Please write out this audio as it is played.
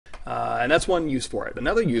And that's one use for it.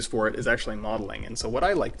 Another use for it is actually modeling. And so what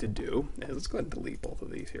I like to do is, let's go ahead and delete both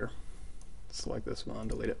of these here. Select this one,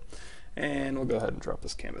 delete it. And we'll go ahead and drop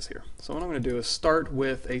this canvas here. So what I'm going to do is start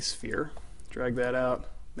with a sphere, drag that out,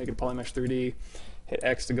 make it Polymesh 3D, hit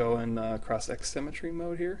X to go in cross-X symmetry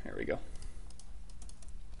mode here. There we go.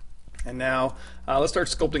 And now let's start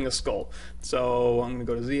sculpting a skull. So I'm going to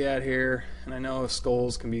go to Z-Add here, and I know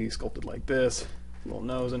skulls can be sculpted like this. A little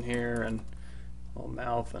nose in here, and a little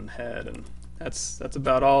mouth and head, and that's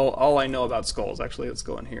about all I know about skulls. Actually, let's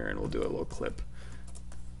go in here and we'll do a little clip.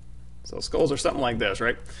 So skulls are something like this,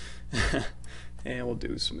 right? And we'll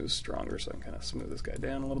do smooth stronger, so I can kind of smooth this guy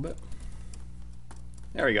down a little bit.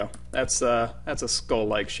 There we go. That's a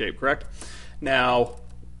skull-like shape, correct? Now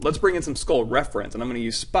let's bring in some skull reference, and I'm going to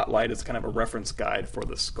use Spotlight as kind of a reference guide for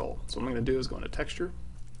the skull. So what I'm going to do is go into Texture,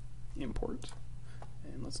 Import,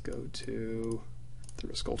 and let's go to through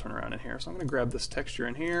a skull turnaround in here. So I'm going to grab this texture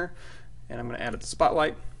in here, and I'm going to add it to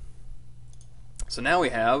Spotlight. So now we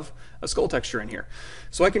have a skull texture in here.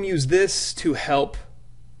 So I can use this to help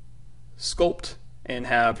sculpt and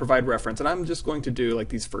provide reference. And I'm just going to do like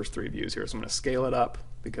these first three views here. So I'm going to scale it up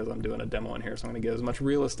because I'm doing a demo in here. So I'm going to get as much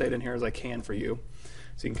real estate in here as I can for you,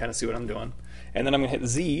 so you can kind of see what I'm doing. And then I'm going to hit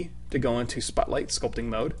Z to go into Spotlight sculpting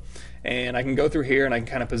mode. And I can go through here and I can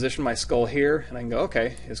kind of position my skull here, and I can go,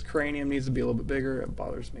 okay, his cranium needs to be a little bit bigger. It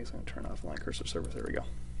bothers me, so I'm going to turn off Line Cursor Surface. There we go.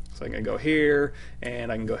 So I'm going to go here,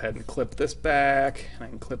 and I can go ahead and clip this back, and I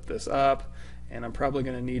can clip this up, and I'm probably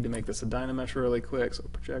going to need to make this a Dynamesh really quick, so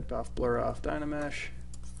project off, blur off, Dynamesh.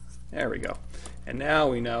 There we go. And now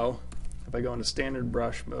we know, if I go into standard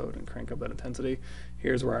brush mode and crank up that intensity,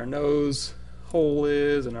 here's where our nose hole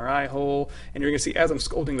is and our eye hole, and you're going to see as I'm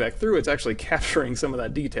sculpting back through, it's actually capturing some of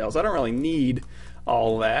that details. I don't really need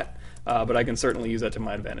all that, but I can certainly use that to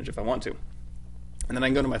my advantage if I want to. And then I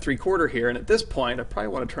can go to my 3/4 here, and at this point I probably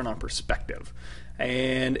want to turn on perspective.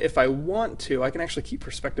 And if I want to, I can actually keep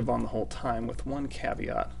perspective on the whole time with one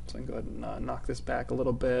caveat. So I can go ahead and knock this back a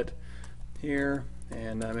little bit here,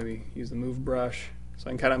 and maybe use the move brush. So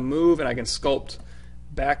I can kind of move, and I can sculpt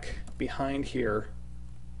back behind here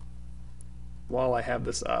while I have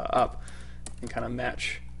this up, and kind of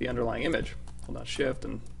match the underlying image. Hold down Shift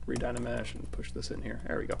and re-Dynamesh and push this in here.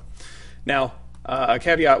 There we go. Now, a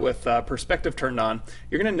caveat with perspective turned on,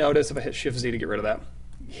 you're going to notice if I hit Shift Z to get rid of that,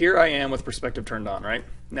 here I am with perspective turned on, right?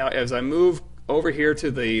 Now as I move over here to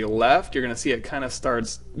the left, you're going to see it kind of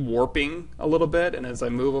starts warping a little bit, and as I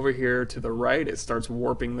move over here to the right, it starts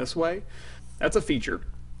warping this way. That's a feature,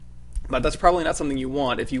 but that's probably not something you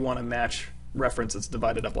want if you want to match reference that's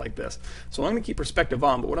divided up like this. So I'm going to keep perspective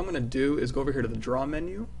on, but what I'm going to do is go over here to the Draw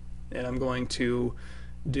menu, and I'm going to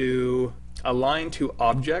do Align to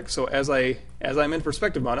Object. So as I'm in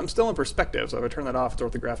perspective mode, I'm still in perspective, so if I turn that off, it's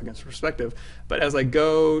orthographic against perspective. But as I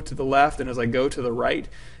go to the left and as I go to the right,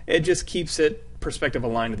 it just keeps it perspective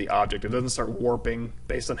aligned to the object. It doesn't start warping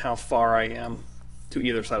based on how far I am to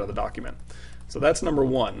either side of the document. So that's number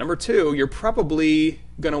one. Number two, you're probably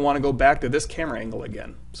going to want to go back to this camera angle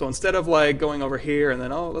again. So instead of like going over here and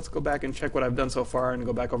then, oh, let's go back and check what I've done so far and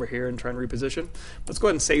go back over here and try and reposition, let's go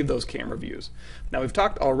ahead and save those camera views. Now we've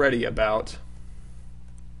talked already about,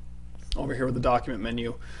 over here with the document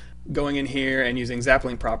menu, going in here and using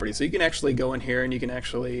Zapling properties. So you can actually go in here and you can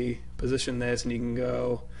actually position this, and you can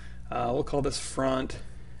go, we'll call this front,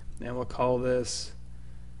 and we'll call this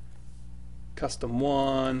custom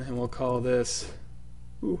 1, and we'll call this,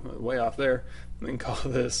 way off there, we can call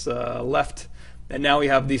this left, and now we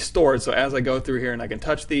have these stored. So as I go through here and I can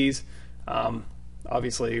touch these,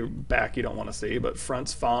 obviously back you don't want to see, but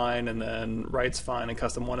front's fine, and then right's fine, and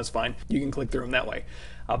custom 1 is fine. You can click through them that way.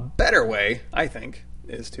 A better way, I think,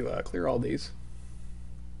 is to clear all these,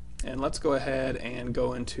 and let's go ahead and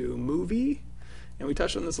go into Movie, and we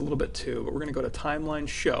touched on this a little bit too, but we're going to go to Timeline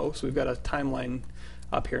Show. So we've got a timeline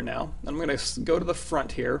up here now. I'm going to go to the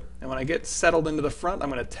front here, and when I get settled into the front, I'm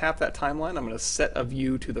going to tap that timeline. I'm going to set a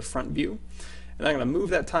view to the front view, and I'm going to move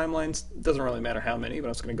that timeline. It doesn't really matter how many, but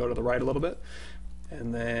I'm just going to go to the right a little bit,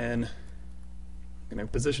 and then I'm going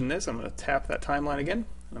to position this. I'm going to tap that timeline again,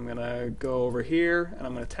 and I'm going to go over here, and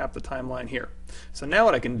I'm going to tap the timeline here. So now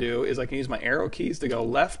what I can do is I can use my arrow keys to go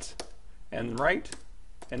left and right,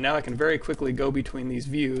 and now I can very quickly go between these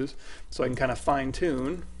views, so I can kind of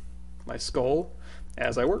fine-tune my skull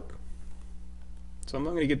as I work. So I'm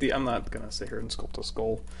going to get I'm not going to sit here and sculpt a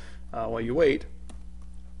skull while you wait,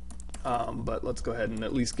 but let's go ahead and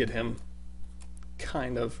at least get him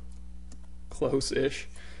kind of close-ish.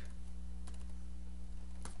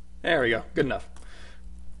 There we go, good enough.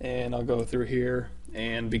 And I'll go through here,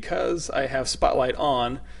 and because I have Spotlight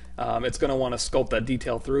on, it's going to want to sculpt that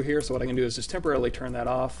detail through here. So what I can do is just temporarily turn that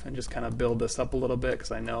off and just kind of build this up a little bit,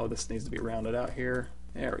 because I know this needs to be rounded out here.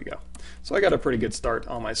 There we go. So I got a pretty good start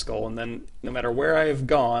on my skull, and then no matter where I've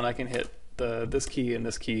gone, I can hit this key and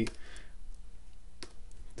this key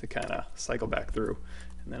to kind of cycle back through.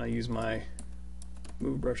 And then I use my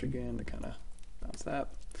move brush again to kind of bounce that.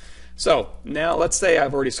 So now let's say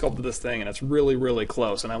I've already sculpted this thing and it's really, really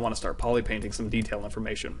close, and I want to start poly painting some detail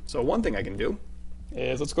information. So one thing I can do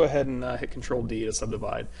is let's go ahead and hit Control D to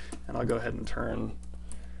subdivide, and I'll go ahead and turn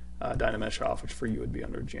Dynamesh off, which for you would be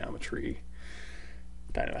under Geometry,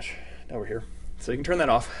 Dynamesh over here. So you can turn that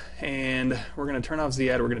off, and we're going to turn off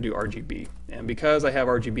Z-Add. We're going to do RGB, and because I have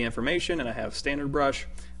RGB information and I have standard brush,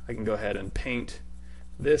 I can go ahead and paint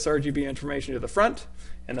this RGB information to the front,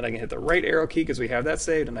 and then I can hit the right arrow key because we have that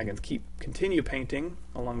saved, and I can continue painting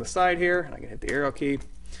along the side here, and I can hit the arrow key.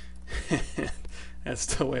 That's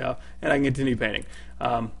still way off, and I can continue painting.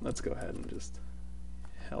 Let's go ahead and just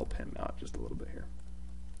help him out just a little bit here.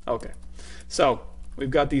 Okay, so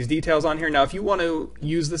we've got these details on here. Now if you want to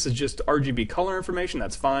use this as just RGB color information,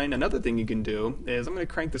 that's fine. Another thing you can do is I'm going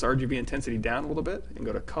to crank this RGB intensity down a little bit and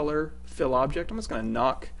go to Color, Fill Object. I'm just going to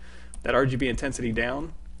knock that RGB intensity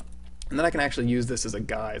down, and then I can actually use this as a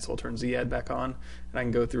guide. So I'll turn Z-Add back on, and I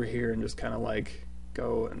can go through here and just kind of like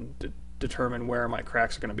go and determine where my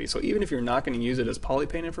cracks are going to be. So even if you're not going to use it as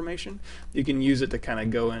polypaint information, you can use it to kind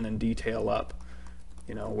of go in and detail up,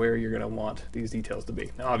 you know, where you're going to want these details to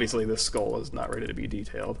be. Now obviously this skull is not ready to be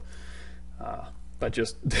detailed, but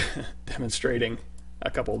just demonstrating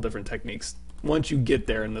a couple of different techniques. Once you get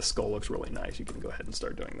there and the skull looks really nice, you can go ahead and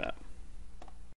start doing that.